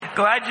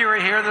Glad you were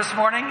here this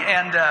morning,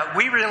 and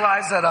we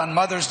realize that on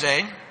Mother's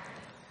Day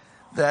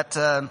that,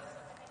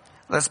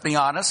 let's be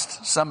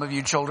honest, some of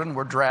you children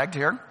were dragged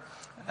here,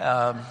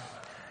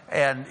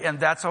 and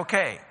that's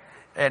okay.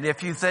 And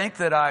if you think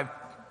that I've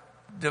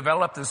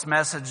developed this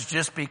message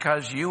just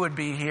because you would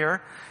be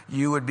here,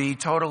 you would be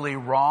totally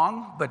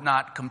wrong, but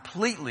not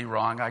completely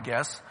wrong, I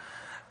guess,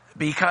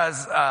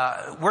 because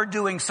we're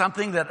doing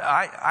something that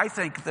I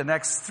think the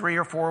next 3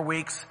 or 4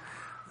 weeks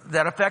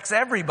that affects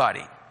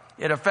everybody.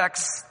 It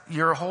affects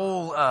your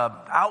whole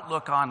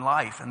outlook on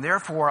life, and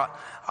therefore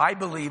I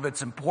believe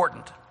it's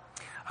important.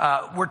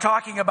 We're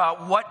talking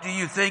about what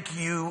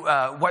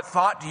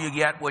thought do you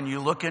get when you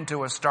look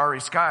into a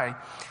starry sky?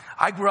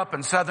 I grew up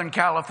in Southern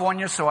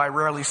California, so I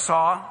rarely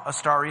saw a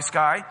starry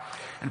sky.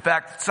 In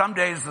fact, some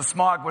days the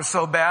smog was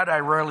so bad I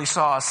rarely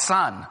saw a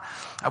sun.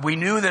 We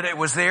knew that it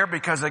was there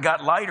because it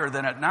got lighter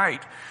than at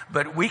night,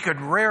 but we could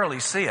rarely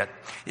see it.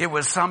 It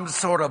was some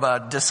sort of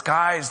a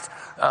disguised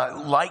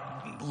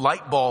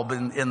light bulb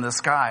in the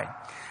sky.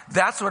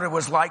 That's what it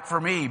was like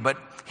for me. But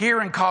here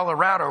in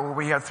Colorado, where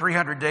we have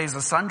 300 days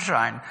of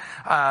sunshine,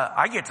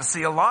 I get to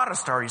see a lot of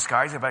starry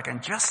skies if I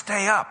can just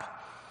stay up.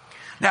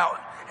 Now,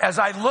 as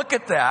I look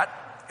at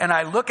that, and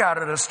I look out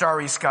at a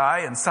starry sky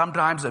and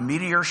sometimes a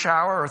meteor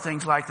shower or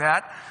things like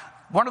that,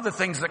 one of the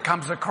things that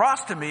comes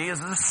across to me is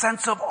a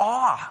sense of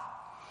awe.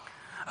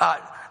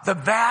 The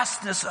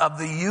vastness of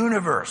the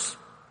universe.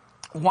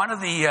 One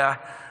of the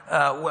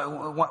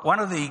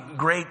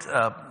great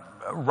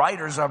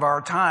writers of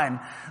our time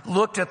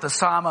looked at the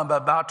psalm I'm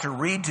about to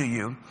read to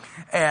you,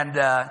 and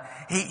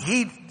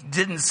he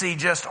didn't see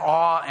just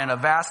awe and a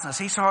vastness.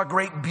 He saw a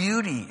great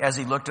beauty as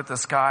he looked at the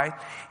sky,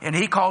 and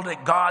he called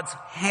it God's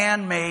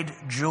handmade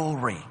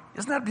jewelry.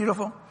 Isn't that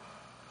beautiful?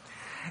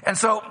 And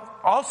so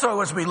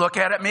also as we look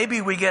at it, maybe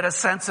we get a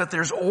sense that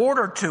there's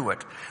order to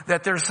it,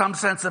 that there's some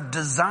sense of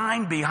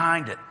design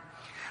behind it.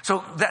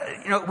 So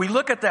that, we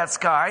look at that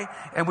sky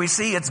and we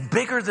see it's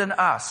bigger than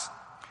us.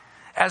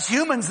 As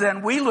humans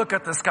then, we look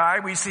at the sky,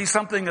 we see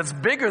something that's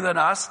bigger than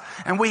us,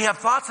 and we have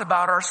thoughts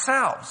about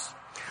ourselves.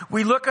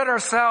 We look at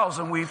ourselves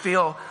and we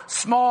feel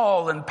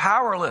small and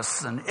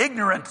powerless and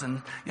ignorant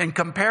in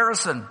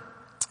comparison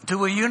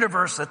to a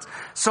universe that's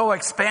so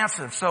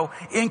expansive, so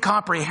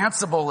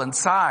incomprehensible in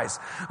size.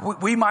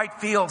 We might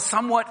feel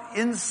somewhat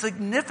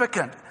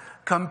insignificant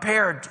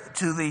compared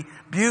to the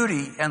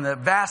beauty and the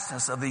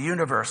vastness of the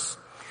universe.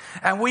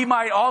 And we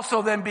might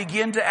also then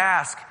begin to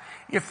ask,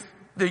 if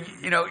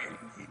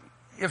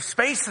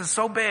space is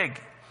so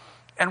big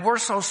and we're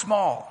so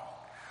small,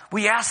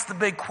 we ask the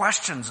big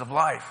questions of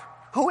life.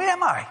 Who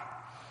am I?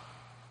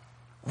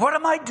 What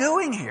am I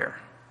doing here?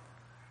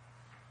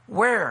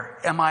 Where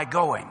am I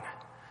going?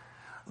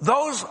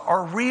 Those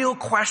are real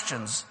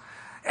questions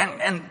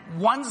and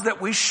ones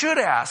that we should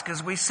ask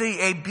as we see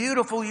a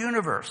beautiful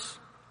universe.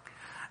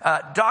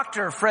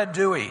 Dr. Fred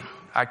Dewey,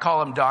 I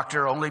call him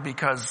doctor only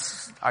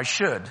because I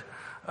should.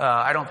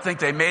 I don't think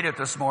they made it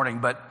this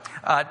morning, but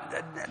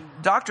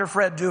Dr.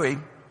 Fred Dewey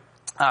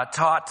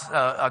taught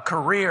a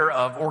career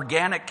of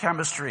organic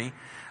chemistry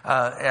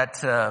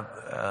at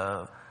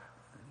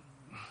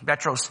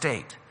Metro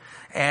State.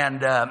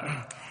 And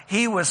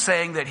he was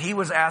saying that he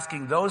was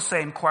asking those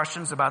same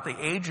questions about the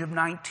age of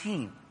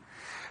 19.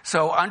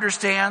 So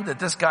understand that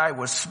this guy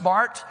was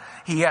smart.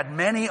 He had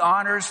many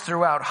honors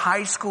throughout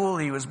high school.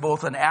 He was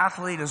both an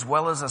athlete as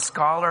well as a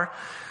scholar.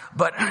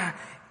 But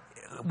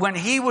when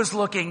he was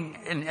looking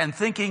and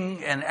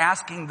thinking and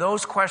asking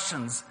those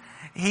questions,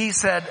 he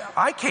said,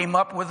 I came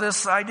up with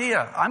this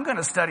idea. I'm going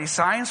to study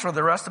science for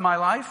the rest of my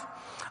life.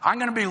 I'm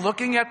going to be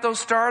looking at those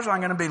stars. I'm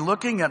going to be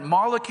looking at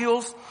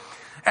molecules.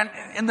 And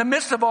in the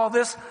midst of all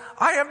this,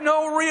 I have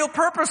no real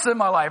purpose in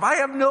my life. I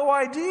have no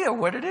idea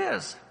what it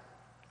is.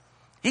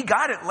 He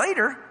got it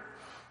later.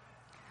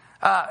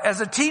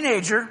 As a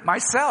teenager,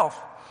 myself,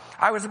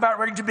 I was about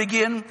ready to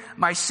begin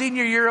my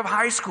senior year of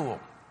high school.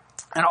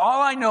 And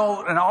all I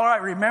know and all I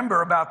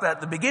remember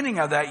about the beginning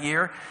of that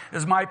year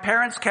is my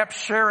parents kept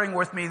sharing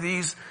with me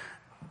these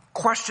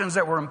questions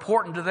that were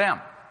important to them.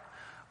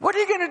 What are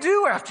you going to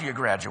do after you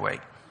graduate?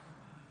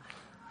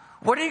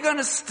 What are you going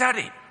to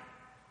study?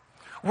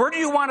 Where do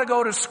you want to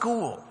go to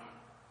school?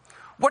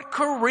 What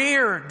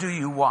career do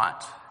you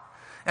want?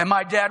 And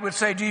my dad would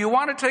say, do you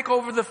want to take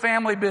over the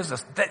family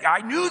business?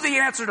 I knew the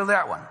answer to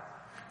that one.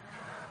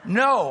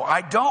 No,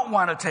 I don't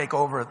want to take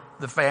over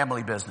the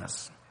family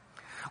business.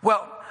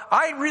 Well,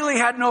 I really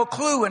had no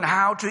clue in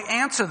how to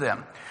answer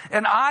them.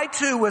 And I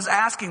too was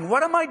asking,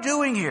 what am I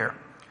doing here?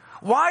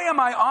 Why am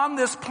I on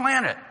this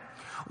planet?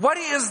 What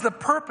is the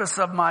purpose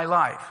of my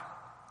life?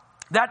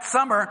 That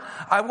summer,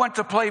 I went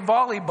to play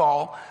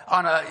volleyball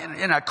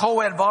in a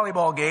co-ed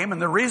volleyball game,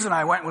 and the reason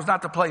I went was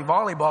not to play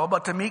volleyball,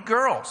 but to meet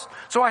girls.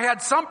 So I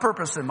had some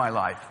purpose in my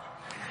life.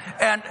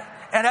 And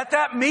at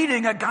that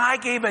meeting, a guy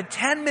gave a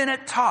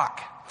 10-minute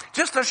talk,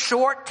 just a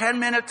short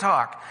 10-minute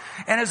talk.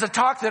 And it's a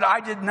talk that I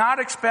did not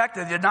expect.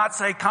 I did not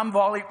say, come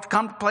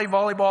play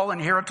volleyball and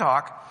hear a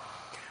talk.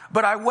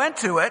 But I went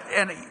to it,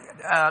 and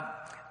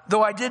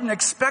though I didn't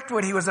expect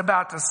what he was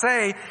about to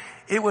say,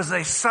 It was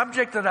a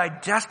subject that I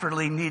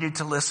desperately needed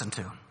to listen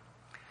to.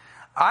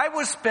 I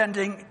was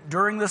spending,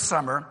 during the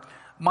summer,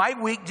 my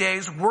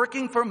weekdays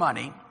working for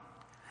money,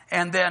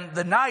 and then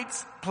the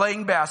nights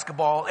playing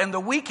basketball, and the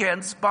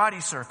weekends body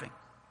surfing.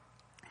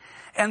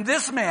 And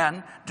this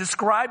man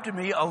described to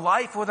me a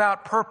life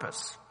without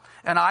purpose.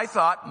 And I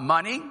thought,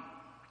 money,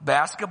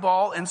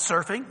 basketball, and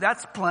surfing,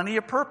 that's plenty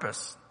of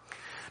purpose.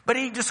 But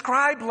he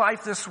described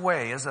life this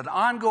way, as an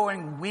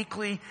ongoing,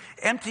 weekly,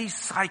 empty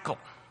cycle.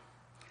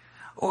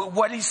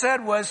 What he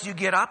said was, you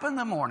get up in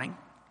the morning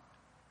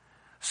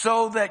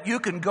so that you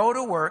can go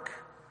to work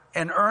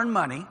and earn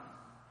money.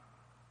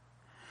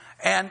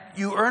 And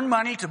you earn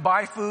money to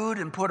buy food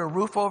and put a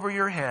roof over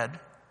your head.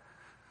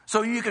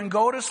 So you can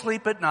go to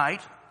sleep at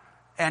night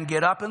and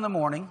get up in the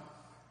morning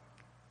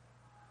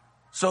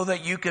so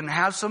that you can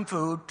have some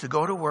food to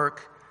go to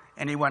work.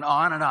 And he went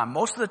on and on.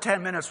 Most of the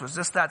 10 minutes was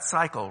just that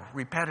cycle,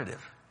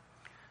 repetitive.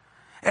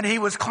 And he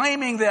was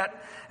claiming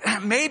that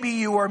maybe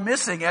you are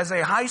missing as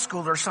a high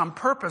schooler some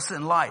purpose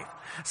in life.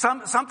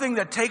 Something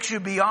that takes you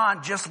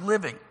beyond just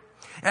living.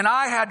 And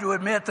I had to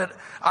admit that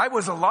I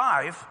was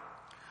alive,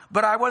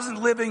 but I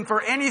wasn't living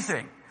for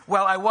anything.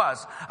 Well, I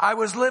was. I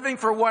was living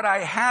for what I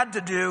had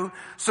to do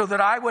so that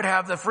I would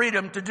have the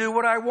freedom to do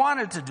what I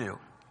wanted to do.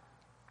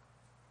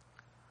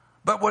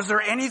 But was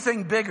there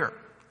anything bigger?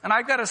 And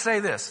I've got to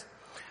say this.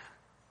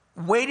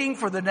 Waiting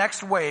for the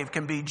next wave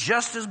can be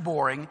just as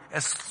boring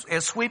as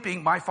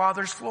sweeping my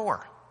father's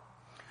floor.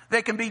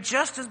 They can be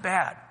just as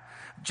bad,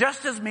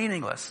 just as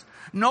meaningless.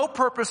 No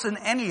purpose in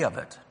any of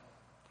it.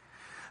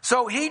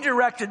 So he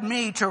directed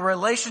me to a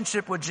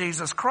relationship with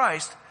Jesus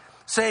Christ,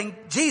 saying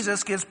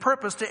Jesus gives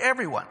purpose to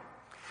everyone.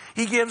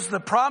 He gives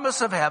the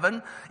promise of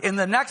heaven in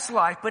the next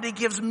life, but he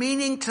gives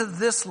meaning to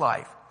this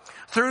life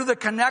through the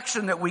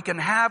connection that we can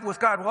have with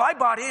God. Well, I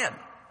bought in,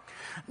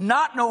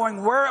 not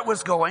knowing where it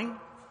was going.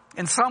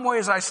 In some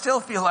ways, I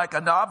still feel like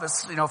a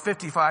novice,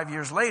 55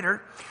 years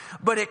later,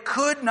 but it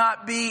could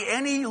not be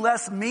any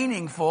less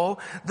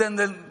meaningful than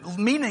the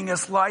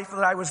meaningless life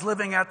that I was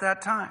living at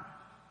that time.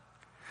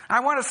 I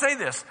want to say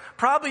this.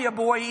 Probably a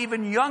boy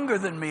even younger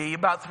than me,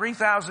 about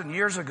 3,000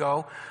 years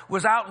ago,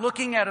 was out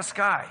looking at a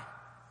sky.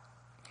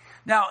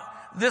 Now,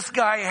 this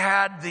guy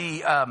had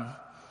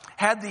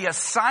the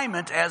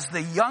assignment as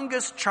the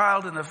youngest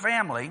child in the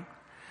family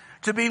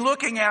to be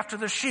looking after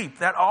the sheep.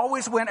 That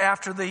always went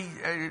after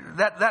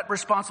that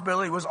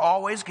responsibility was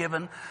always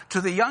given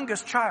to the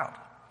youngest child.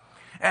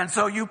 And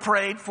so you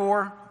prayed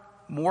for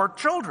more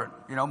children,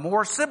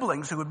 more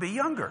siblings who would be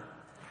younger.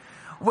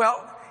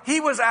 Well, he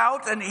was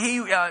out, and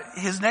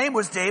his name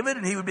was David,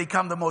 and he would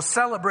become the most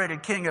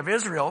celebrated king of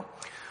Israel.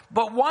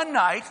 But one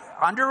night,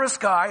 under a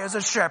sky as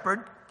a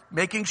shepherd,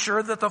 making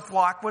sure that the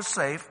flock was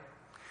safe,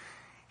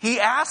 he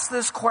asked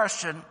this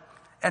question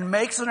and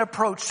makes an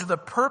approach to the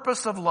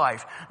purpose of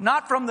life,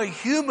 not from the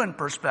human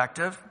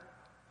perspective,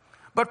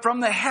 but from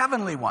the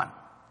heavenly one.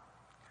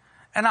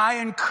 And I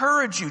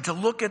encourage you to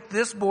look at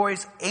this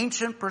boy's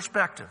ancient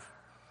perspective.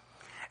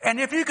 And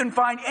if you can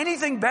find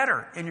anything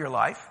better in your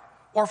life,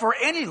 or for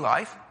any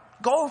life,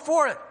 go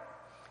for it.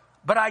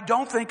 But I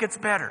don't think it's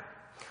better.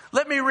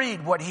 Let me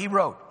read what he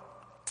wrote.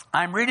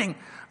 I'm reading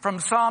from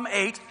Psalm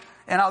 8,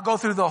 and I'll go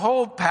through the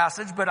whole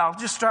passage, but I'll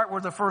just start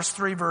with the first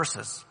 3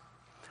 verses.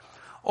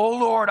 O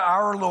Lord,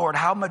 our Lord,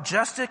 how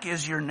majestic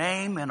is your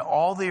name in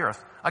all the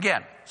earth.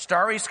 Again,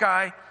 starry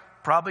sky,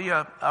 probably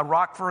a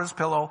rock for his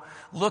pillow,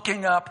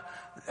 looking up.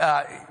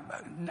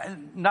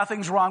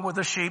 Nothing's wrong with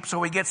the sheep,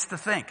 so he gets to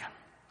think.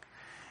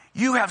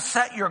 You have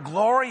set your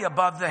glory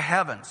above the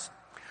heavens.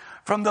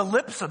 From the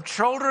lips of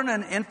children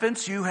and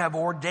infants you have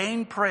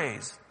ordained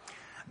praise.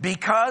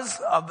 Because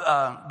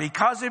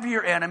of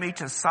your enemy,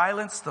 to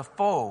silence the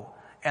foe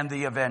and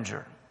the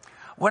avenger.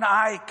 When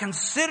I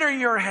consider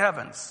your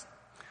heavens,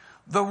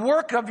 the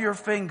work of your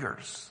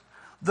fingers,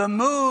 the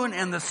moon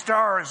and the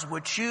stars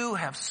which you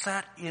have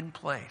set in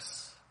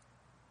place.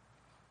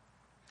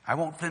 I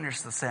won't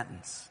finish the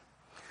sentence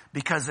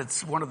because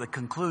it's one of the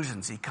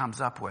conclusions he comes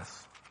up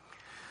with.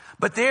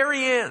 But there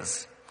he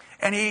is,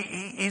 and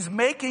he's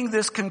making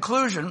this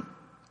conclusion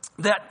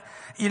that,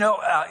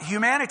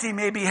 humanity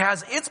maybe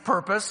has its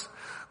purpose,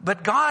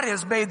 but God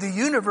has made the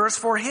universe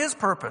for his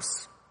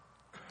purpose.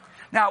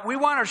 Now, we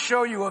want to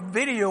show you a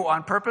video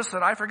on purpose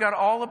that I forgot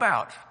all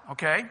about,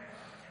 okay?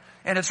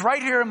 And it's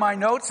right here in my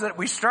notes that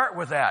we start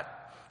with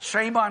that.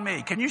 Shame on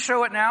me. Can you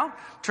show it now?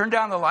 Turn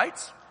down the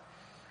lights.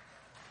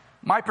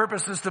 My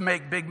purpose is to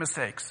make big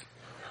mistakes.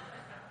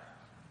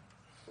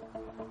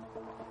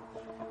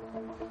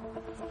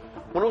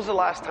 When was the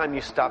last time you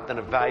stopped and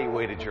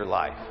evaluated your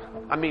life?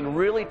 I mean,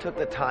 really took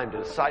the time to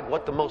decide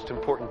what the most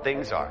important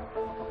things are.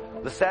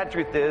 The sad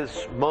truth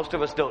is, most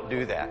of us don't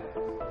do that.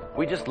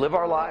 We just live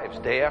our lives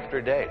day after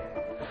day.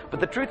 But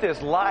the truth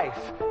is, life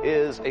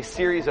is a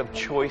series of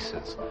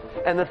choices.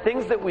 And the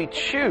things that we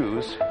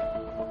choose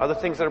are the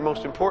things that are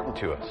most important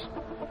to us.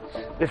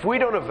 If we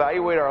don't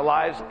evaluate our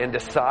lives and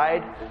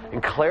decide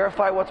and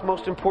clarify what's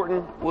most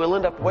important, we'll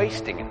end up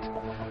wasting it.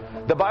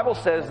 The Bible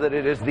says that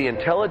it is the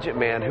intelligent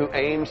man who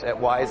aims at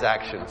wise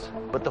actions,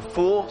 but the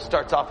fool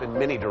starts off in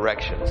many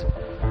directions.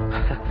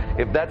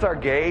 If that's our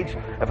gauge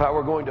of how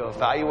we're going to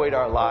evaluate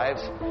our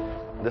lives,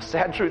 the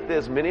sad truth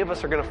is many of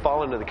us are going to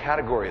fall into the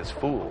category as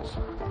fools.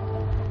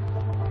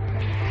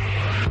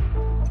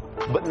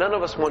 But none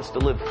of us wants to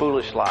live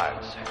foolish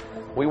lives.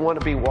 We want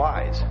to be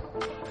wise.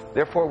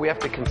 Therefore, we have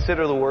to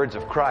consider the words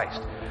of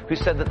Christ, who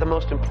said that the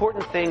most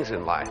important things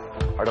in life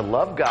are to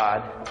love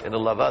God and to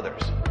love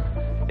others.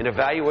 In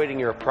evaluating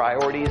your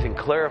priorities and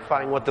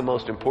clarifying what the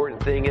most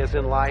important thing is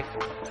in life,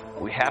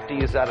 we have to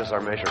use that as our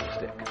measuring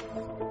stick.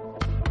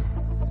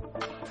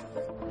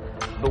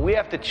 But we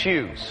have to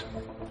choose.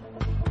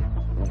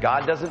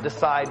 God doesn't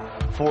decide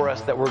for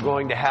us that we're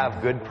going to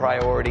have good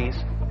priorities.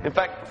 In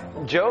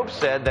fact, Job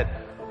said that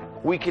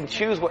we can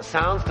choose what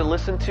sounds to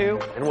listen to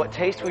and what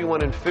taste we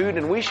want in food,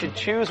 and we should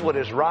choose what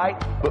is right.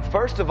 But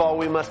first of all,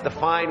 we must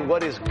define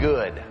what is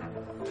good.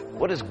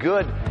 What is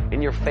good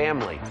in your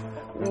family?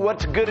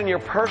 What's good in your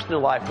personal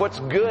life? What's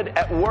good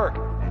at work?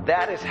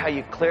 That is how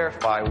you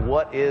clarify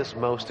what is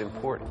most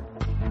important.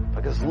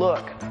 Because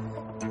look,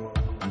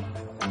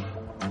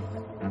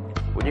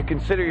 when you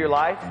consider your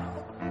life,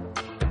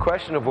 the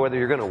question of whether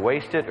you're going to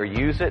waste it or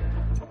use it,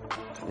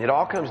 it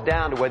all comes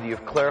down to whether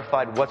you've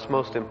clarified what's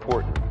most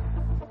important.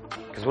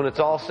 Because when it's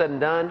all said and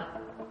done,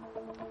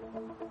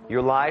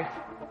 your life,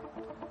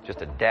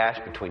 just a dash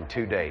between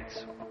two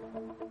dates.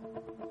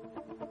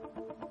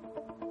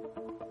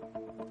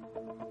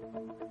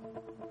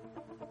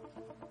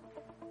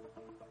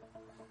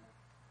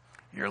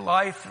 Your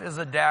life is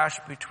a dash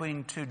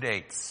between two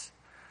dates.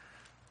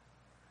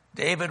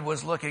 David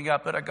was looking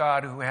up at a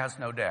God who has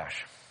no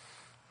dash.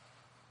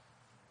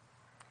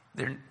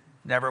 There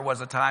never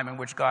was a time in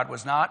which God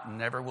was not, and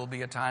never will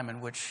be a time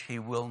in which he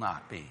will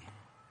not be.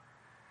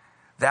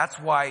 That's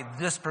why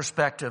this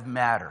perspective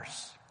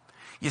matters.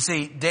 You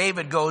see,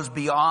 David goes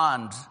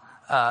beyond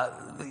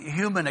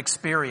human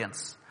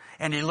experience,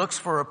 and he looks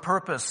for a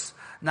purpose,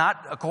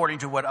 not according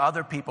to what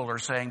other people are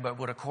saying,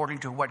 but according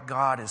to what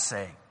God is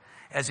saying,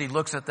 as he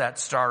looks at that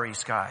starry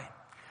sky.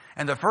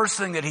 And the first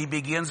thing that he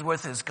begins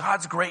with is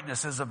God's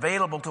greatness is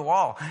available to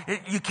all.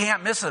 You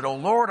can't miss it. O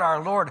Lord,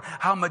 our Lord,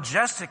 how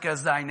majestic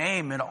is thy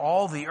name in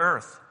all the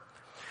earth.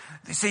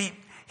 You see,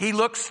 he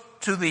looks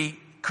to the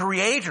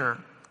Creator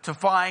to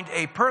find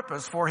a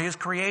purpose for his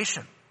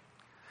creation.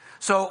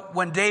 So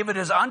when David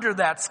is under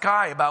that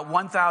sky about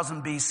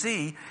 1000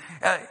 BC,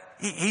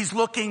 he's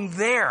looking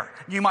there.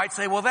 You might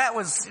say, well,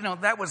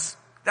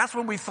 that's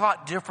when we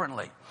thought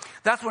differently.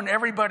 That's when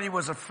everybody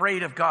was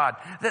afraid of God.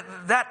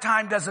 That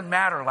time doesn't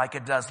matter like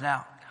it does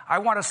now. I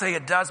want to say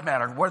it does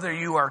matter. Whether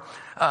you are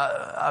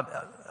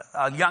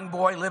a young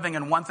boy living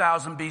in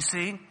 1000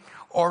 BC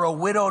or a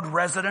widowed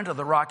resident of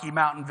the Rocky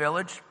Mountain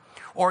Village,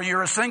 or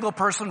you're a single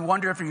person,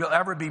 wonder if you'll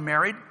ever be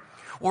married,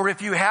 or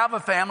if you have a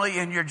family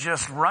and you're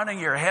just running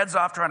your heads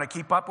off trying to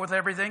keep up with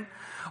everything,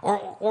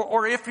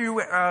 or if you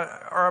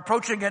are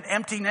approaching an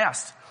empty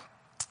nest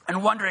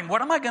and wondering,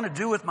 what am I going to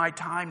do with my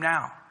time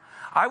now?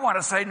 I want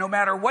to say no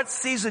matter what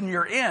season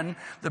you're in,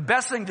 the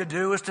best thing to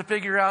do is to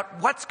figure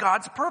out what's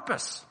God's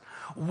purpose.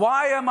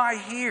 Why am I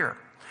here?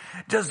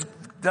 Does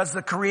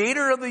the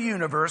Creator of the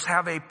universe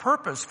have a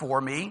purpose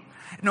for me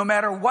no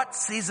matter what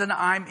season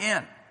I'm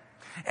in?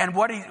 And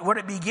what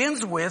it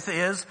begins with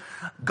is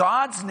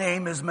God's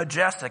name is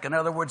majestic. In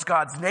other words,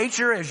 God's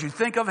nature, as you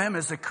think of him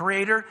as the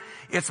Creator,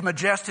 it's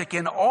majestic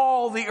in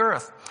all the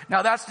earth.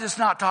 Now that's just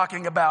not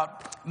talking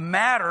about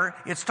matter,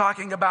 it's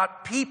talking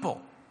about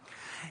people.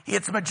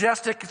 It's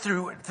majestic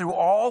through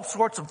all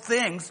sorts of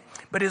things,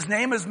 but his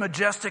name is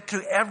majestic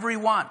to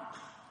everyone.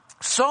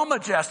 So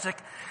majestic,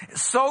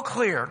 so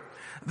clear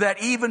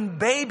that even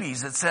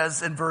babies, it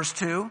says in verse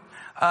 2,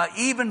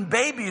 even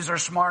babies are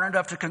smart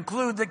enough to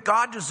conclude that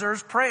God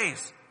deserves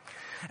praise.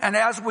 And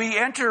as we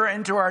enter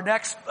into our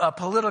next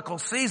political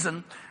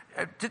season,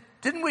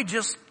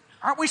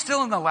 aren't we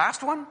still in the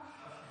last one?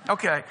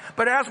 Okay.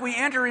 But as we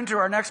enter into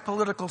our next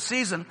political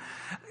season,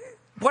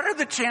 what are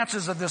the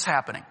chances of this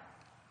happening?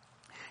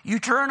 You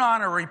turn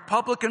on a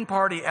Republican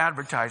Party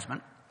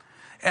advertisement,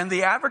 and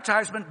the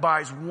advertisement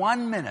buys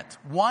 1 minute,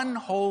 one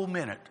whole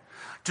minute,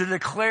 to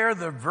declare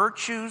the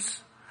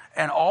virtues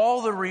and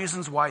all the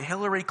reasons why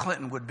Hillary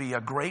Clinton would be a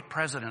great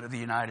president of the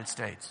United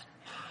States.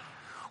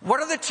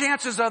 What are the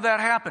chances of that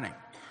happening?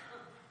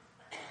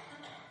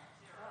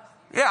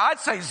 Yeah, I'd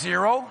say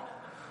zero.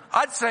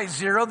 I'd say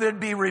zero. There'd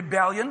be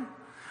rebellion.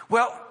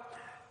 Well,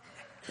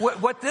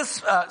 what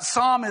this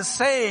psalm is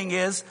saying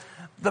is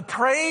the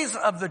praise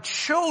of the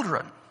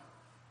children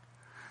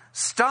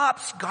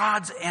stops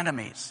God's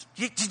enemies.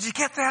 Did you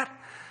get that?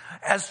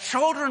 As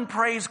children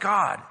praise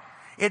God,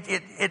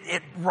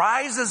 it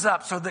rises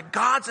up so that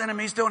God's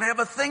enemies don't have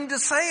a thing to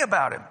say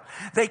about him.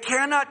 They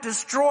cannot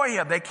destroy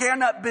him. They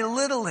cannot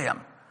belittle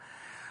him.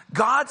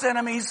 God's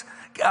enemies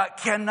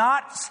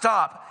cannot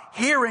stop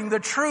hearing the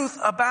truth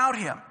about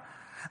him,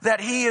 that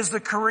he is the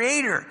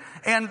Creator.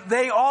 And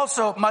they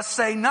also must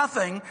say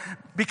nothing,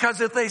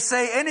 because if they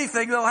say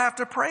anything, they'll have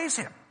to praise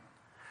him.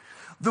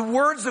 The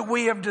words that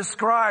we have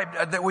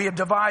described, that we have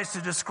devised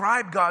to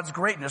describe God's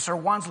greatness are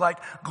ones like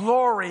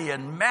glory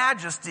and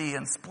majesty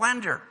and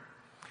splendor.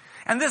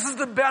 And this is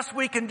the best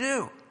we can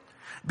do.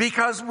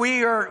 because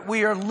we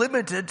are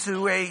limited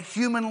to a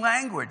human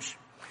language.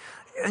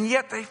 And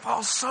yet they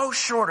fall so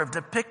short of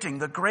depicting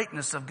the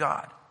greatness of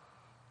God.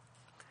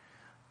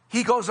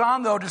 He goes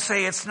on, though, to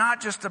say it's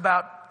not just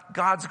about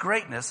God's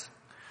greatness,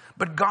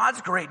 but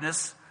God's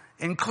greatness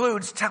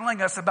includes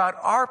telling us about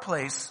our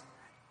place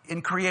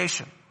in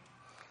creation.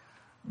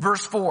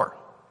 Verse 4,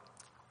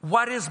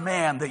 what is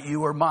man that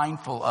you are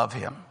mindful of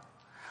him?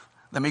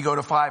 Let me go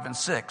to 5 and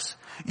 6.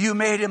 You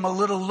made him a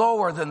little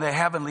lower than the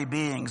heavenly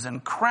beings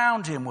and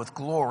crowned him with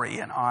glory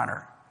and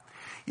honor.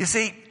 You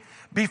see,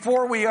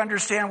 before we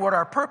understand what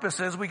our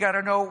purpose is, we got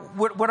to know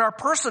what our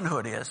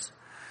personhood is.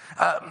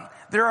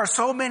 There are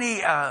so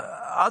many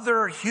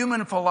other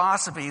human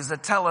philosophies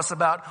that tell us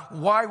about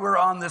why we're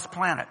on this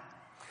planet.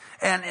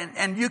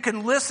 And you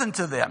can listen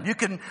to them. You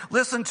can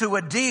listen to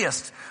a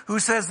deist who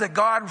says that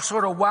God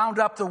sort of wound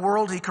up the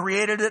world, he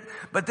created it,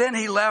 but then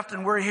he left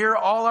and we're here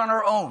all on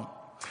our own.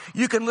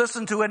 You can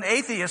listen to an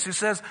atheist who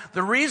says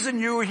the reason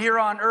you are here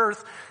on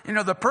earth,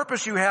 the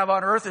purpose you have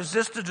on earth is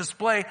just to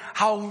display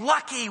how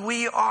lucky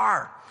we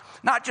are.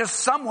 Not just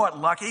somewhat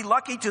lucky,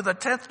 lucky to the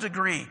 10th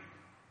degree.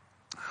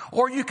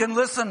 Or you can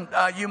listen,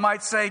 you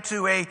might say,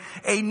 to a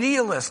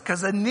nihilist,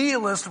 because a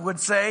nihilist would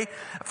say,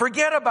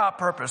 forget about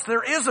purpose.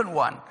 There isn't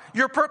one.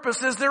 Your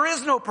purpose is there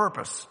is no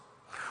purpose.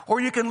 Or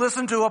you can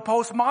listen to a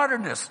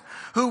postmodernist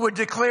who would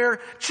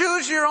declare,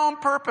 choose your own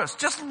purpose.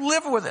 Just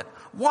live with it.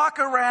 Walk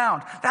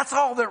around. That's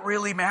all that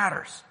really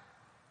matters.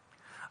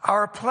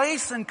 Our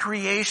place in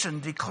creation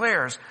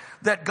declares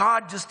that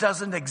God just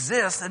doesn't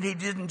exist and he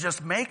didn't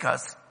just make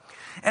us.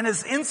 And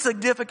as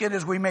insignificant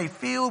as we may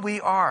feel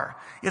we are,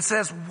 it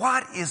says,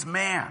 what is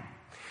man?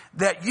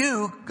 That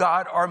you,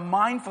 God, are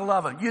mindful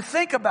of him. You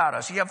think about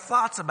us. You have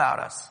thoughts about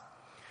us.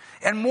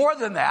 And more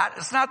than that,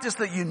 it's not just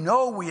that you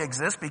know we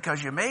exist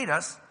because you made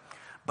us,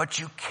 but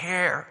you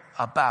care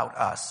about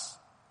us.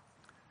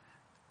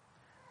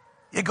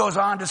 It goes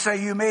on to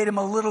say you made him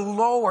a little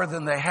lower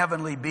than the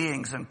heavenly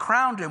beings and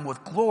crowned him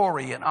with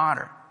glory and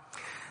honor.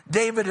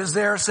 David is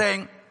there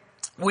saying,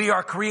 we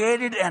are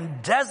created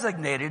and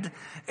designated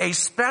a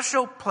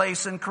special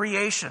place in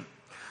creation.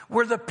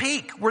 We're the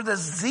peak, we're the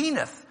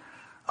zenith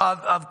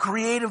of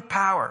creative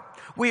power.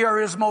 We are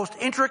his most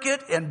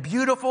intricate and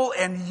beautiful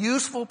and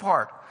useful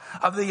part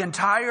of the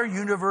entire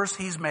universe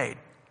he's made.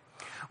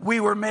 We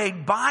were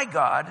made by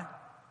God,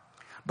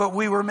 but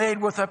we were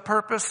made with a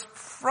purpose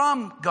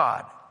from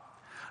God.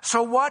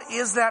 So what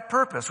is that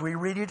purpose? We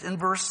read it in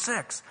verse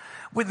 6.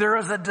 There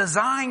is a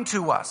design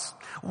to us,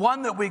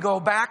 one that we go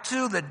back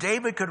to, that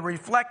David could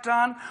reflect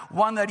on,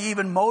 one that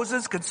even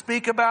Moses could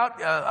speak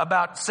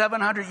about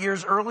 700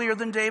 years earlier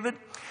than David.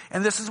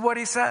 And this is what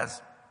he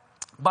says.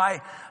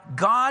 By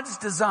God's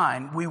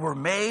design, we were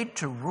made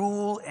to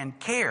rule and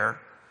care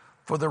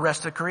for the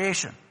rest of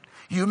creation.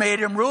 You made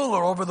him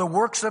ruler over the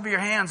works of your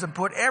hands and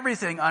put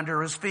everything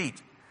under his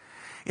feet.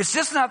 It's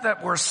just not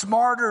that we're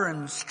smarter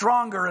and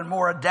stronger and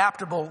more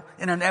adaptable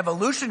in an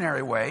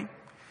evolutionary way.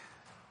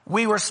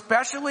 We were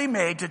specially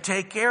made to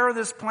take care of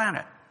this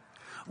planet.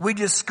 We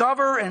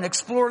discover and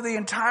explore the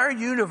entire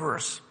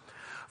universe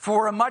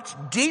for a much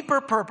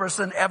deeper purpose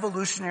than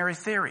evolutionary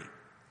theory.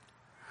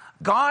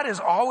 God has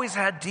always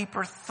had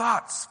deeper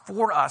thoughts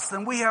for us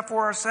than we have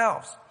for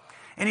ourselves.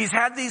 And he's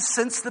had these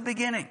since the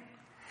beginning.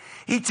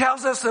 He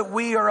tells us that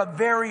we are a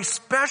very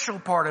special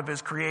part of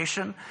his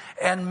creation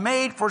and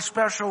made for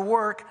special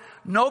work.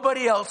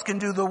 Nobody else can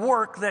do the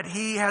work that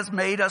he has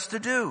made us to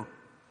do.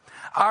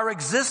 Our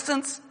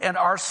existence and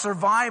our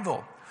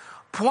survival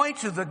point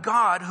to the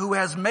God who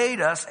has made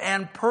us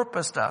and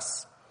purposed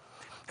us.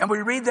 And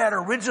we read that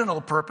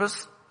original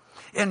purpose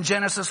in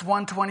Genesis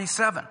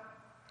 1:27.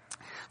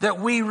 That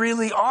we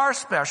really are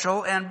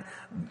special, and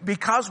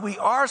because we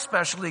are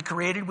specially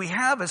created, we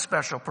have a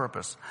special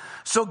purpose.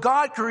 So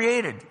God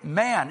created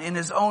man in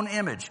his own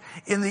image.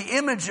 In the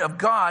image of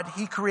God,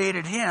 he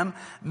created him.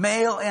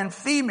 Male and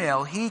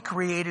female, he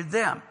created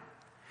them.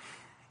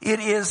 It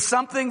is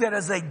something that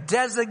is a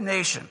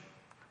designation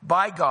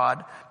by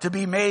God to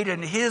be made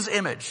in his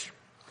image.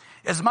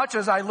 As much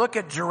as I look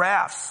at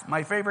giraffes,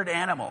 my favorite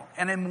animal,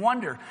 and I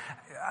wonder,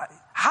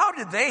 how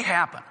did they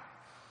happen?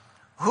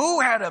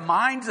 Who had a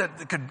mind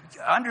that could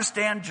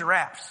understand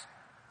giraffes?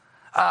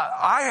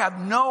 I have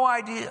no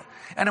idea.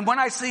 And when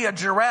I see a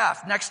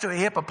giraffe next to a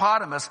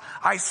hippopotamus,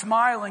 I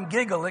smile and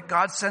giggle at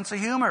God's sense of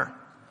humor.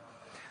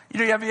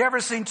 Have you ever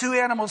seen two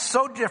animals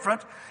so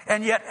different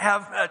and yet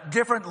have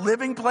different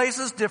living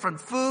places, different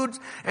foods?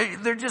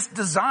 They're just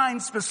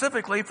designed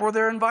specifically for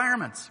their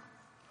environments.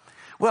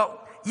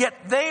 Well,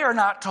 yet they are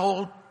not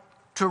told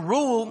to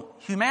rule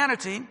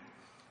humanity.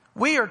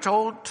 We are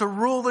told to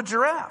rule the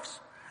giraffes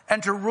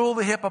and to rule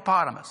the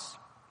hippopotamus.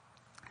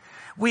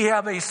 We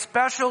have a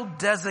special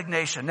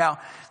designation. Now,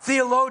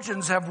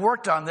 theologians have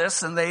worked on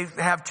this, and they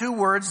have two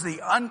words,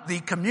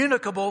 the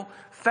communicable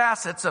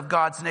facets of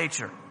God's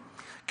nature.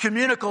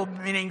 Communicable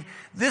meaning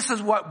this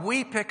is what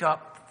we pick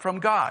up from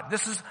God.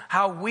 This is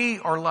how we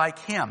are like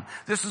him.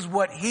 This is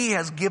what he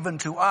has given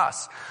to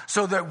us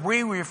so that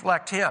we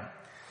reflect him.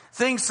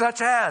 Things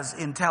such as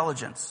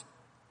intelligence.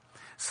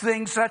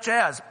 Things such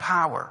as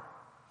power.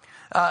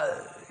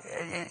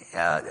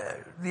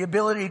 the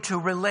ability to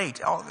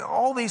relate,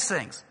 all these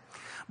things.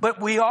 But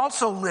we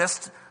also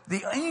list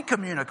the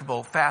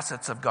incommunicable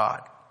facets of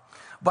God.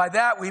 By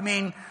that we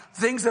mean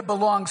things that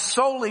belong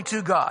solely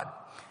to God.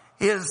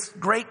 His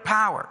great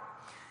power,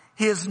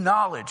 His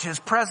knowledge, His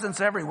presence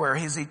everywhere,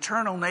 His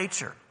eternal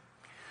nature.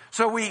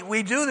 So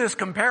we do this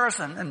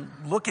comparison and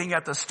looking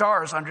at the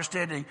stars,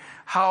 understanding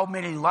how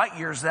many light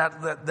years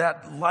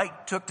that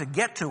light took to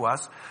get to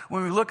us.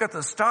 When we look at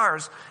the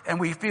stars and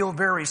we feel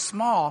very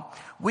small,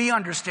 we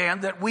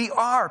understand that we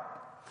are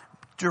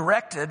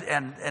directed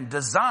and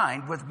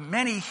designed with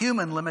many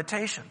human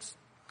limitations.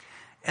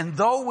 And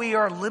though we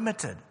are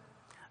limited,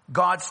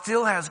 God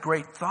still has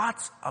great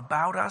thoughts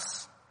about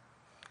us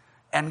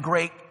and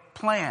great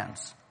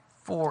plans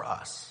for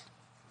us.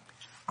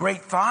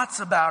 Great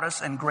thoughts about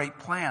us and great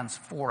plans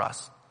for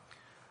us.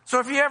 So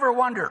if you ever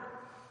wonder,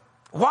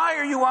 why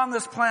are you on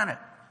this planet?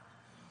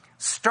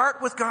 Start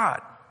with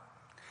God.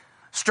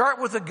 Start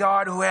with a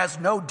God who has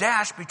no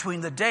dash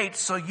between the dates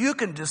so you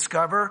can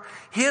discover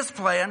His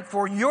plan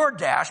for your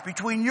dash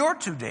between your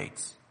two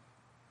dates.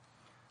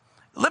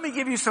 Let me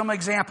give you some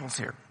examples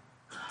here.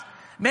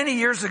 Many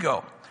years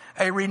ago,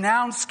 a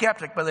renowned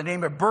skeptic by the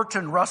name of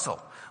Bertrand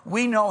Russell,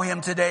 we know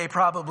him today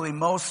probably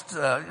most,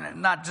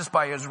 not just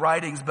by his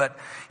writings, but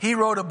he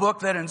wrote a book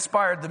that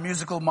inspired the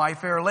musical My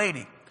Fair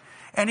Lady.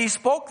 And he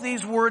spoke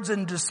these words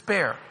in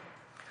despair.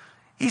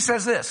 He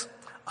says this,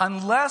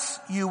 unless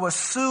you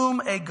assume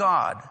a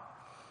God,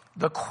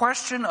 the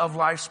question of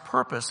life's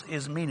purpose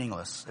is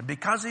meaningless. And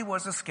because he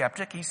was a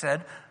skeptic, he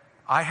said,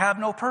 I have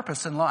no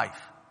purpose in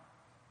life.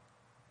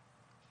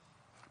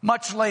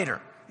 Much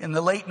later, in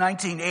the late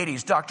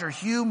 1980s, Dr.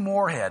 Hugh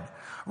Moorhead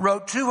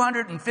wrote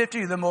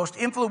 250 of the most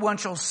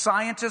influential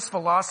scientists,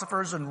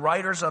 philosophers, and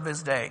writers of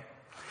his day.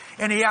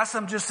 And he asked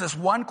them just this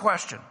one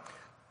question,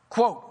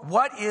 quote,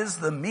 what is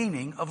the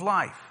meaning of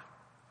life?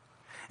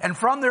 And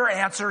from their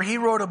answer, he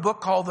wrote a book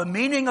called The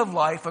Meaning of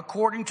Life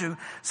According to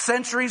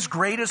Century's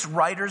Greatest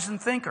Writers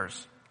and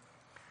Thinkers.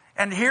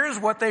 And here's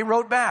what they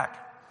wrote back.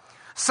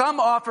 Some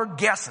offered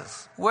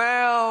guesses.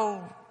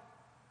 Well,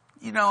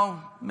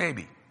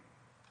 maybe.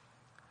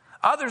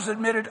 Others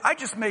admitted, I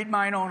just made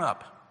mine own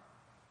up.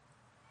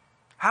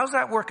 How's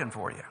that working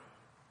for you?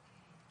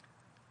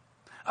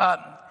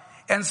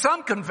 And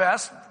some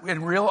confessed,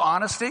 in real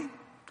honesty,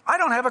 I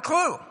don't have a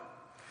clue.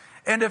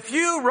 And a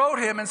few wrote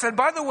him and said,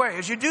 by the way,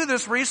 as you do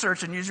this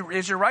research and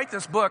as you write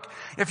this book,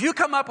 if you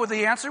come up with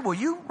the answer, will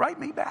you write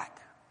me back?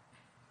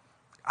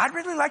 I'd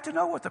really like to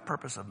know what the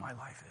purpose of my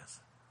life is.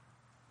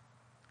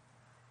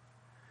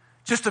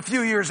 Just a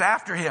few years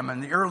after him, in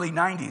the early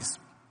 90s,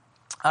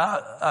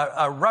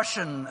 a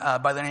Russian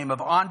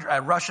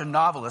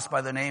novelist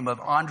by the name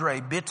of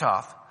Andrei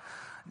Bitov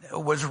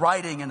was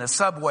riding in a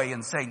subway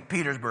in St.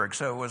 Petersburg.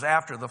 So it was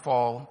after the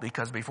fall,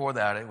 because before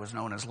that it was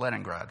known as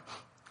Leningrad.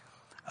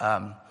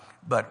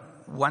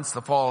 But once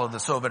the fall of the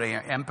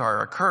Soviet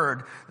Empire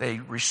occurred, they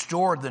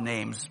restored the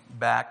names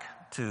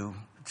back to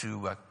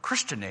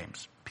Christian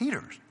names.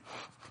 Peters,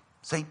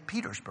 St.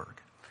 Petersburg.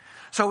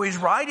 So he's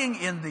riding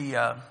in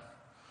the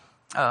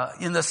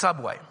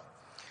subway.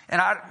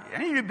 And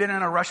any of you been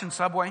in a Russian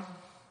subway?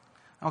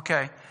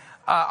 Okay.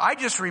 I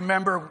just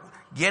remember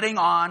getting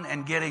on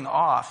and getting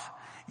off.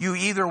 You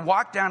either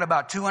walked down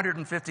about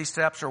 250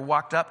 steps or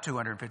walked up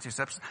 250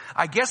 steps.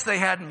 I guess they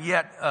hadn't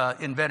yet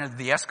invented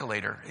the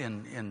escalator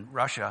in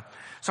Russia.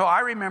 So I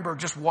remember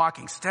just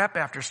walking step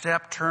after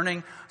step,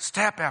 turning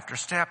step after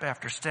step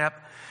after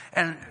step.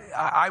 And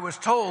I was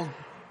told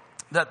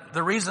that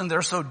the reason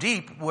they're so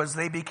deep was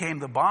they became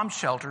the bomb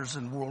shelters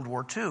in World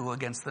War II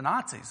against the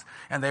Nazis.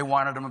 And they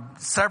wanted them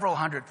several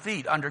hundred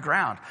feet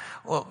underground.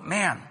 Well,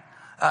 man,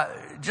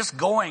 just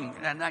going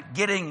and not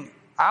getting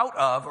out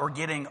of or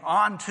getting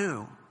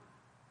onto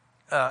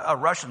a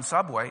Russian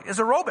subway is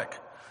aerobic.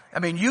 I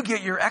mean, you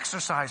get your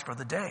exercise for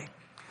the day.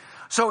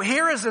 So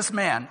here is this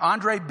man,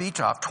 Andrei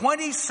Bitov,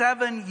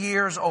 27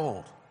 years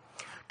old.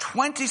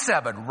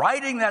 27,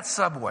 riding that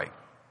subway.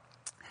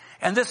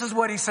 And this is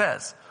what he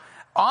says.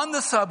 On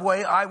the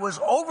subway, I was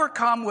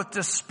overcome with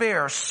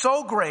despair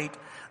so great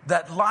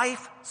that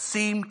life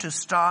seemed to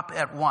stop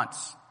at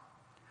once,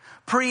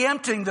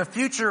 preempting the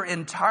future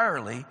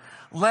entirely,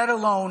 let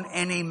alone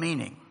any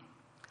meaning.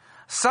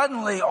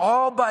 Suddenly,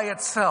 all by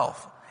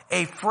itself,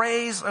 a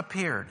phrase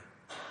appeared.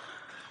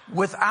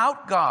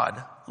 Without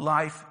God,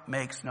 life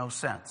makes no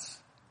sense.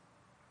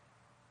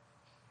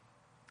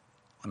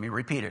 Let me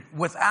repeat it.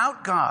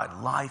 Without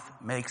God, life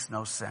makes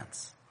no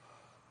sense.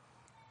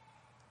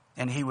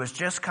 And he was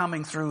just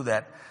coming through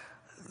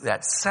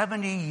that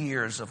 70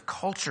 years of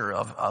culture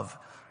of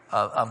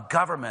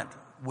government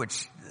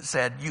which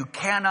said you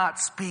cannot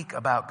speak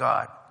about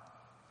God.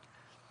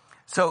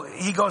 So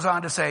he goes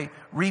on to say,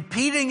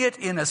 repeating it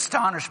in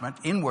astonishment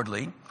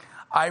inwardly,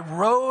 I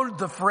rode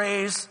the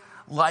phrase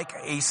like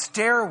a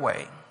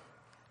stairway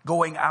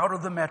going out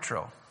of the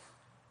metro.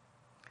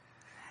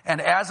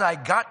 And as I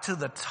got to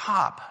the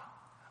top,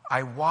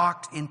 I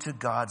walked into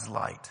God's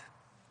light.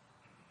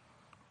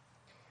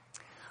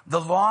 The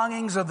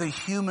longings of the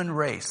human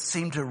race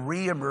seem to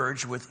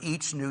reemerge with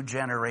each new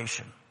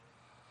generation.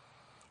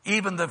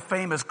 Even the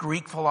famous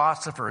Greek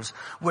philosophers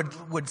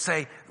would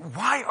say,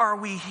 why are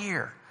we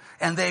here?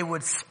 And they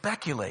would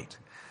speculate.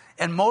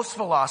 And most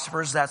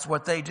philosophers, that's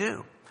what they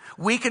do.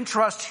 We can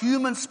trust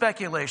human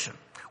speculation.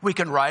 We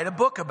can write a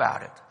book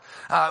about it,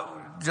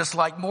 just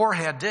like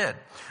Moorhead did.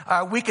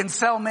 We can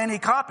sell many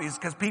copies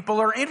because people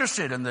are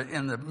interested in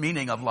the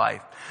meaning of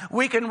life.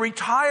 We can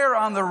retire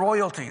on the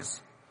royalties,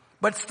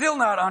 but still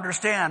not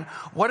understand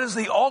what is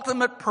the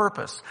ultimate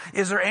purpose.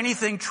 Is there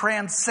anything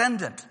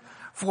transcendent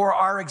for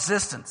our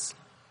existence?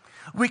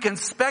 We can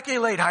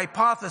speculate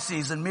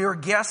hypotheses and mere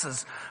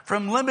guesses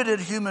from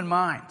limited human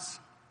minds.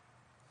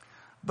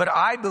 But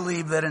I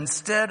believe that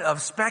instead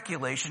of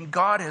speculation,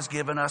 God has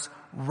given us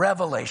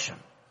revelation.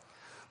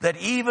 That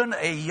even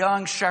a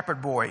young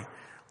shepherd boy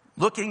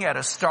looking at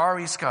a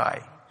starry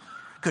sky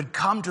could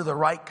come to the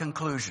right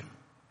conclusion.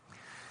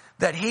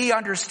 That he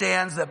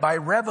understands that by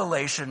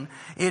revelation,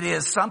 it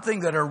is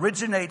something that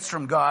originates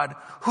from God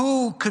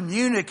who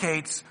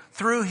communicates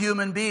through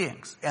human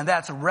beings. And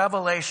that's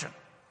revelation.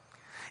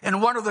 In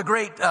one of the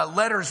great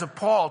letters of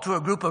Paul to a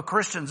group of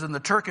Christians in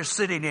the Turkish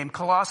city named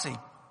Colossae,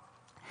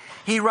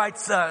 he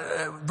writes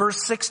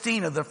verse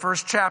 16 of the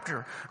first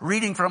chapter,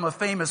 reading from a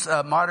famous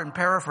modern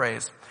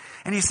paraphrase.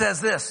 And he says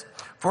this,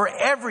 for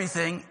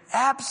everything,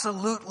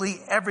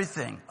 absolutely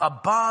everything,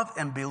 above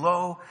and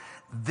below,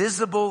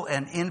 visible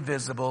and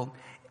invisible,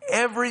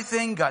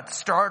 everything got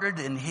started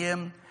in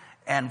him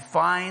and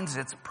finds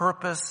its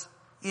purpose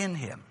in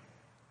him.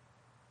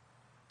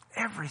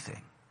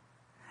 Everything.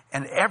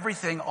 And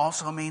everything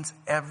also means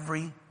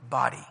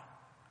everybody.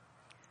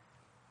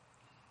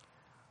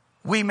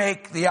 We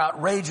make the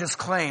outrageous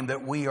claim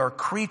that we are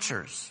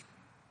creatures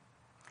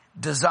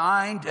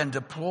designed and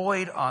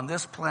deployed on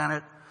this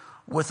planet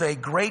with a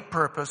great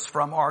purpose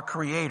from our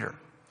Creator.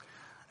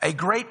 A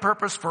great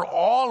purpose for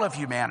all of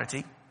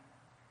humanity,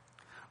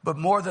 but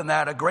more than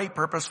that, a great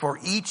purpose for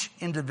each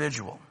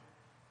individual.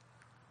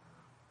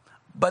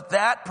 But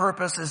that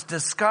purpose is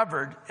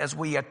discovered as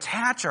we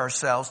attach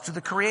ourselves to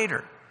the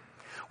Creator.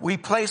 We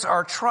place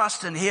our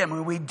trust in Him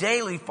and we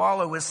daily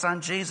follow His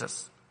Son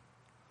Jesus.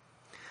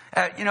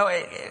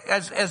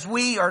 As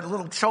we are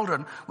little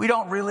children, we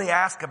don't really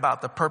ask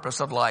about the purpose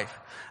of life.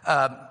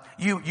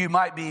 You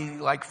might be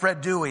like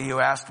Fred Dewey, who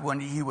asked when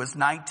he was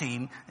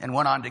 19 and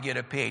went on to get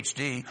a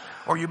PhD.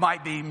 Or you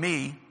might be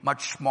me,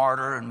 much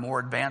smarter and more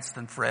advanced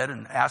than Fred,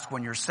 and ask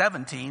when you're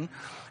 17,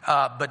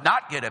 but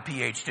not get a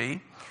PhD.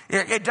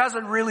 It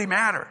doesn't really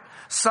matter.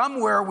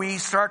 Somewhere we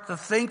start to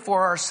think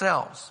for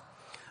ourselves.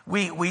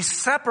 We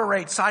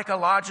separate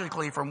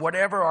psychologically from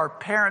whatever our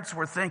parents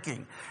were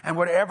thinking and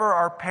whatever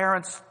our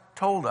parents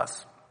told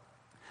us.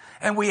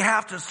 And we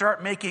have to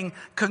start making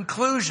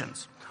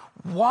conclusions.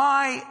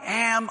 Why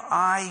am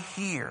I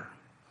here?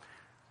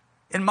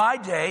 In my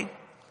day,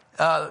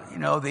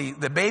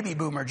 the baby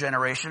boomer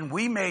generation,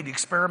 we made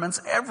experiments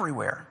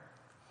everywhere.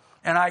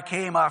 And I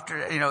came after,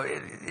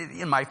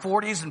 in my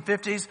 40s and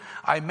 50s,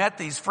 I met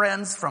these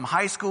friends from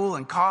high school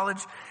and college,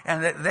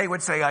 and they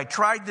would say, I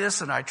tried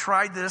this, and I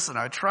tried this, and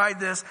I tried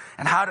this,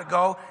 and how'd it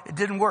go? It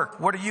didn't work.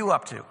 What are you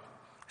up to?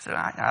 I said,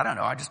 I don't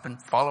know. I've just been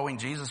following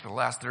Jesus for the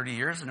last 30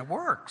 years, and it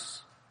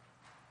works.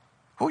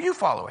 Who are you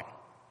following?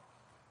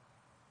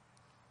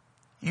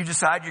 You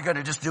decide you're going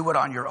to just do it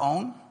on your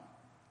own?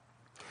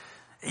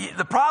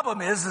 The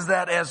problem is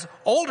that as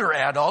older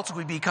adults,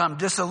 we become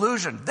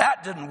disillusioned.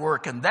 That didn't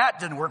work and that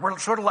didn't work. We're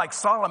sort of like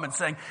Solomon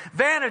saying,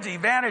 vanity,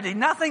 vanity,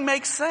 nothing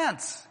makes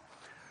sense.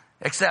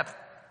 Except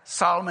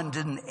Solomon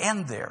didn't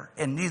end there,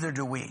 and neither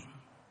do we.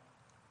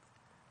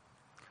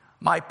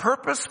 My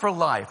purpose for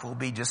life will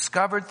be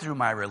discovered through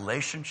my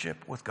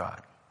relationship with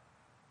God.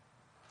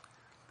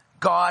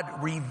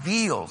 God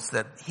reveals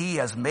that He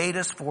has made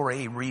us for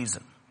a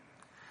reason.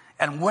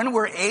 And when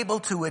we're able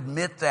to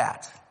admit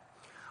that,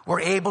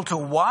 we're able to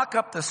walk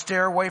up the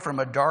stairway from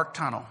a dark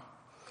tunnel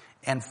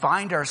and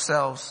find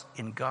ourselves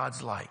in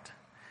God's light.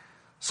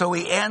 So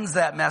He ends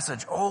that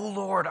message, O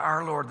Lord,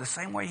 our Lord, the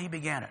same way He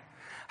began it.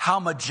 How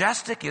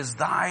majestic is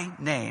Thy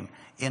name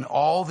in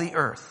all the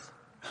earth.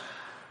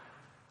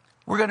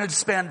 We're going to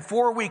spend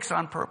 4 weeks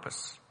on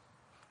purpose,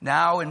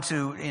 now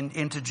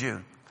into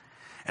June.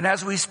 And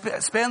as we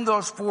spend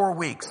those 4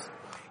 weeks,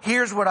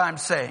 here's what I'm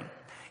saying.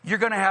 You're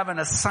going to have an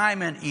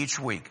assignment each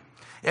week.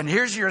 And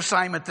here's your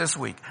assignment this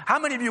week. How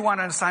many of you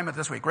want an assignment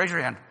this week? Raise your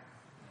hand.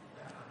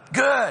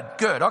 Good.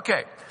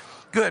 Okay.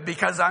 Good,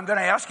 because I'm going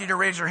to ask you to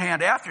raise your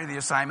hand after the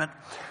assignment.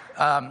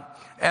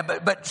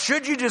 But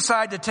should you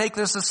decide to take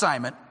this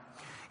assignment,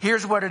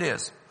 here's what it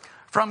is.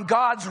 From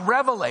God's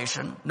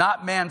revelation,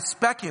 not man's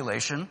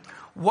speculation,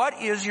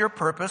 what is your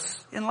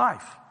purpose in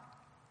life?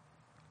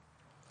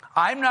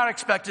 I'm not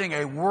expecting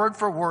a word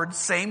for word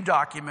same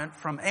document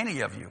from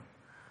any of you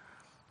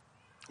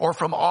or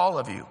from all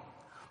of you.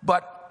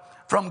 But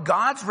from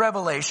God's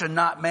revelation,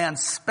 not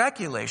man's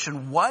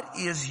speculation, what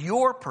is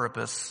your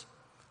purpose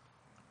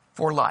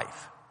for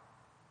life?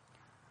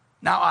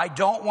 Now, I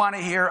don't want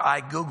to hear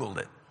I Googled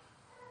it.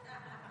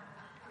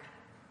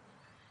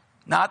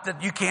 Not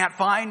that you can't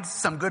find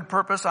some good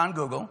purpose on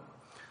Google.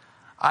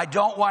 I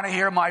don't want to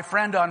hear my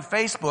friend on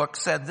Facebook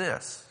said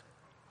this.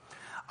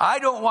 I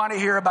don't want to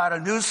hear about a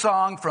new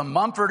song from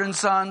Mumford &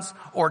 Sons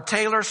or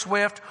Taylor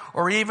Swift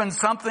or even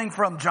something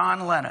from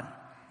John Lennon,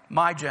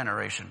 my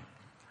generation.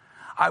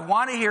 I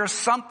want to hear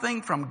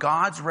something from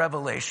God's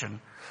revelation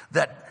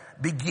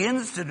that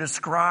begins to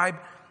describe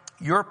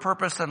your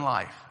purpose in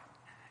life.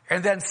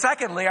 And then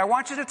secondly, I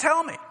want you to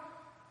tell me.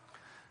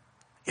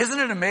 Isn't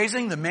it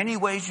amazing the many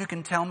ways you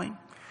can tell me?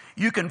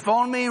 You can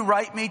phone me,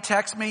 write me,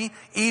 text me,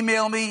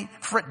 email me,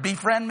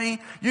 befriend me.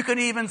 You can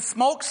even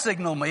smoke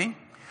signal me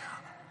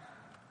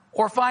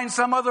or find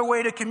some other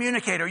way to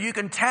communicate, or you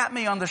can tap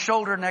me on the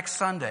shoulder next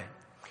Sunday.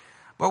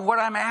 But what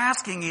I'm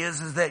asking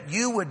is that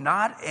you would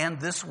not end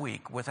this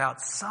week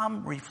without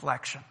some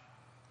reflection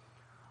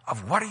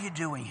of what are you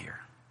doing here?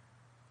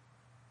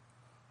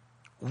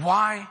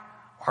 Why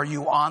are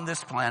you on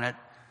this planet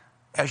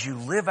as you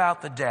live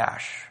out the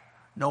dash,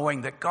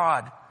 knowing that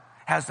God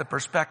has the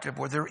perspective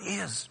where there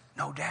is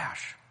no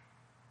dash?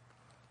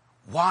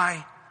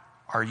 Why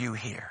are you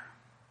here?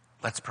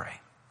 Let's pray.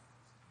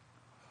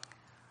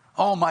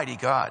 Almighty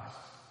God,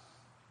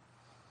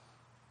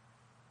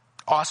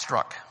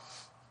 awestruck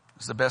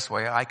is the best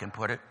way I can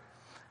put it.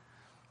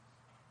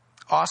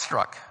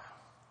 Awestruck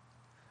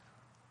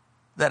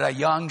that a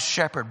young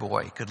shepherd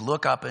boy could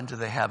look up into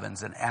the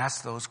heavens and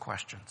ask those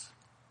questions.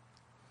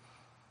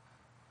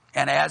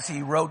 And as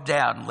he wrote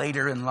down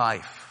later in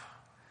life,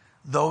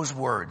 those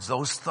words,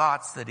 those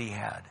thoughts that he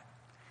had,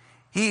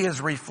 he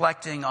is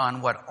reflecting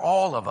on what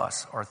all of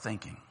us are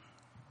thinking.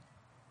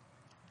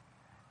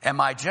 Am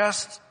I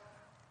just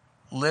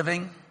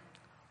living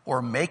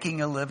or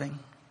making a living?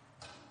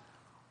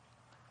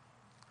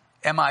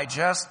 Am I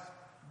just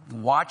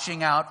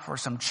watching out for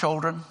some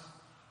children?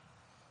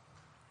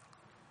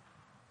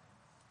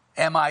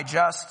 Am I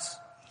just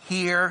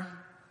here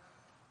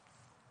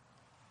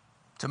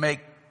to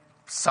make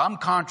some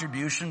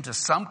contribution to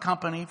some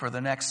company for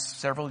the next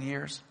several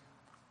years?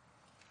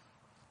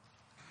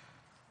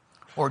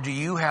 Or do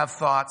you have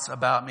thoughts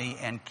about me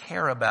and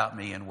care about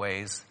me in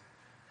ways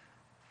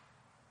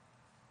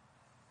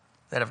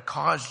that have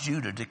caused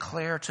you to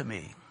declare to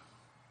me,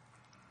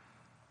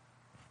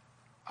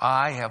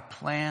 I have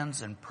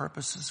plans and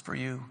purposes for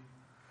you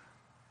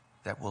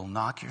that will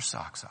knock your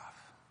socks off?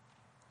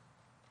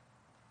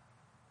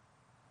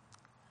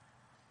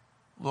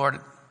 Lord,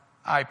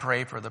 I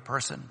pray for the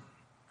person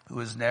who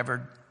has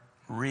never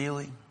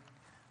really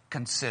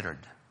considered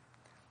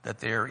that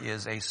there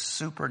is a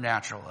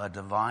supernatural, a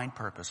divine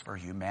purpose for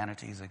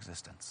humanity's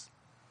existence.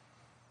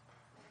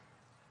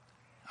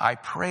 I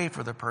pray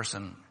for the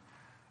person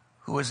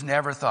who has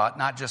never thought,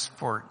 not just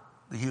for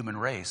the human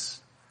race,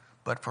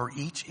 but for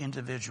each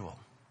individual,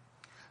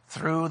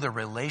 through the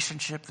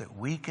relationship that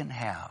we can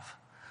have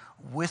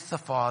with the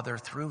Father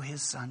through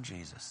His Son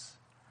Jesus.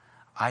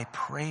 I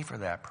pray for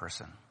that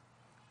person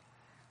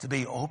to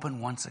be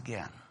open once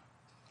again,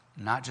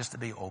 not just to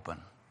be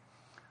open,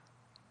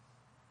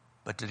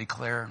 but to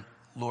declare,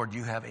 Lord,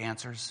 you have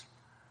answers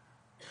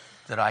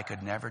that I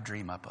could never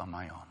dream up on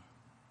my own,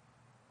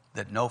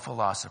 that no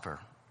philosopher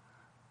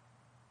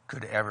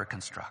could ever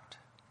construct.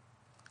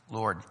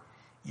 Lord,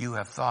 you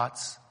have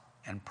thoughts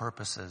and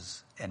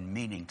purposes and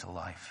meaning to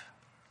life,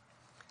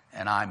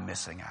 and I'm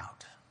missing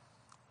out.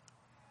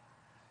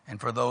 And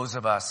for those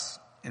of us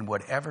in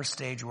whatever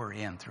stage we're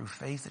in through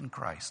faith in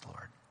Christ,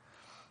 Lord,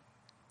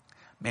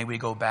 may we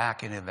go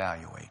back and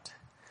evaluate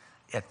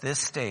at this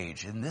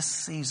stage, in this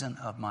season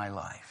of my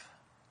life,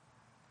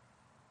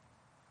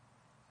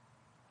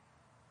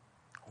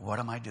 what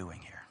am I doing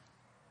here?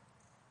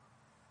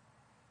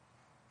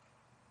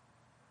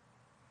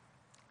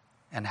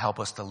 And help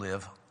us to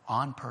live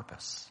on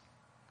purpose,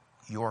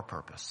 your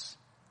purpose.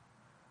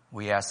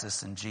 We ask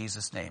this in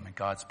Jesus' name, and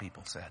God's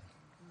people said,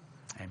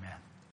 amen.